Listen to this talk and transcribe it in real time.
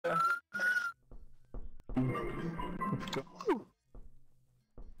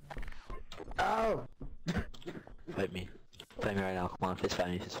Oh! Fight me. Fight me right now. Come on, fist fight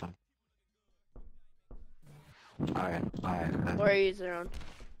me, fist fight me. Alright. Where are you, Zeron?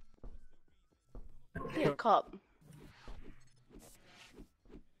 Get a cup.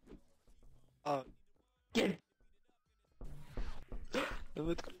 Get!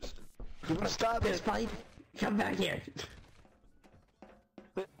 You wanna stop this fight? Come back here!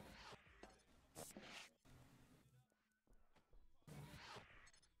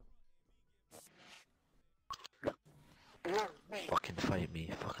 Fucking fight me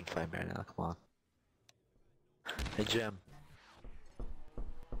right now, come on. Hey Jim.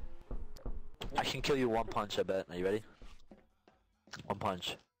 I can kill you one punch, I bet. Are you ready? One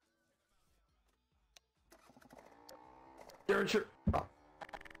punch. Sure. Oh.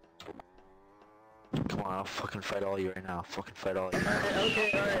 Come on, I'll fucking fight all you right now. Fucking fight all you.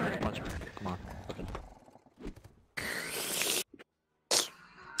 Okay, alright. Punch me. Come on. Fucking.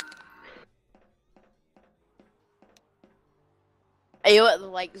 Are you at the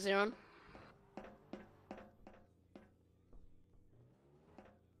like, Zeron?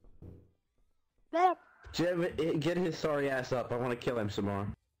 There. Jim, get his sorry ass up. I want to kill him some more.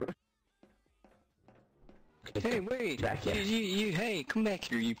 Hey, wait! Back here. Hey, come back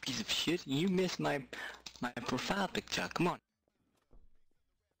here, you piece of shit! You missed my profile picture. Come on.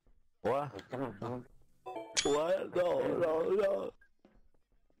 What? What? No.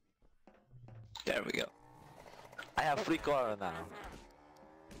 There we go. I have free car now.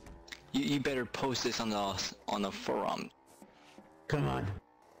 You better post this on the forum. Come on.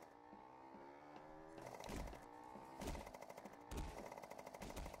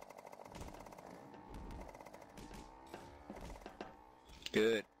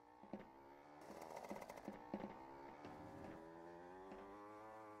 Good.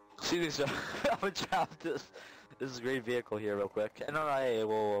 See this? I'm gonna drop this. This is a great vehicle here, real quick. No, hey,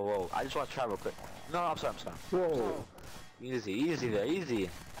 whoa. I just want to try real quick. No, I'm sorry. Whoa. Easy there, easy.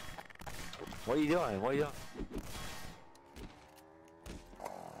 What are you doing?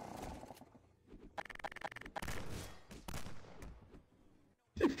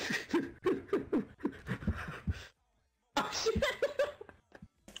 Oh, shit.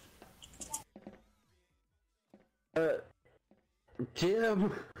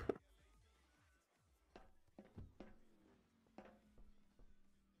 Jim.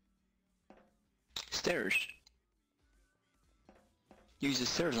 Stairs. Use the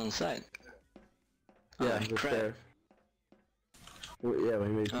stairs on the side. Yeah, Oh, the crap. stairs. Yeah, we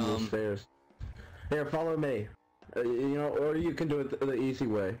made the stairs. Here, follow me. You know, or you can do it the easy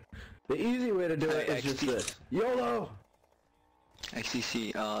way. The easy way to do it is just this. YOLO!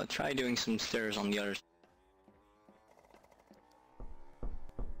 XCC, try doing some stairs on the other side.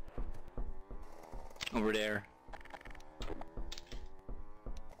 Over there.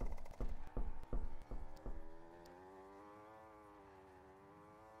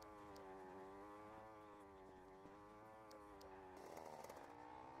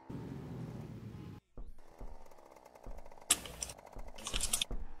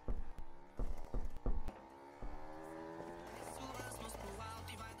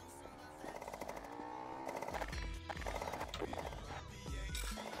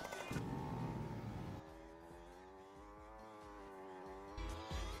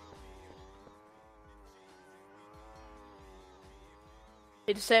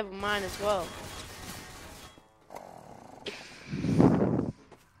 They disabled mine as well.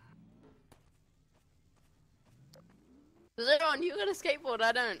 Zeron, you got a skateboard,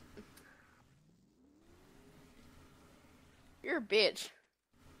 I don't. You're a bitch.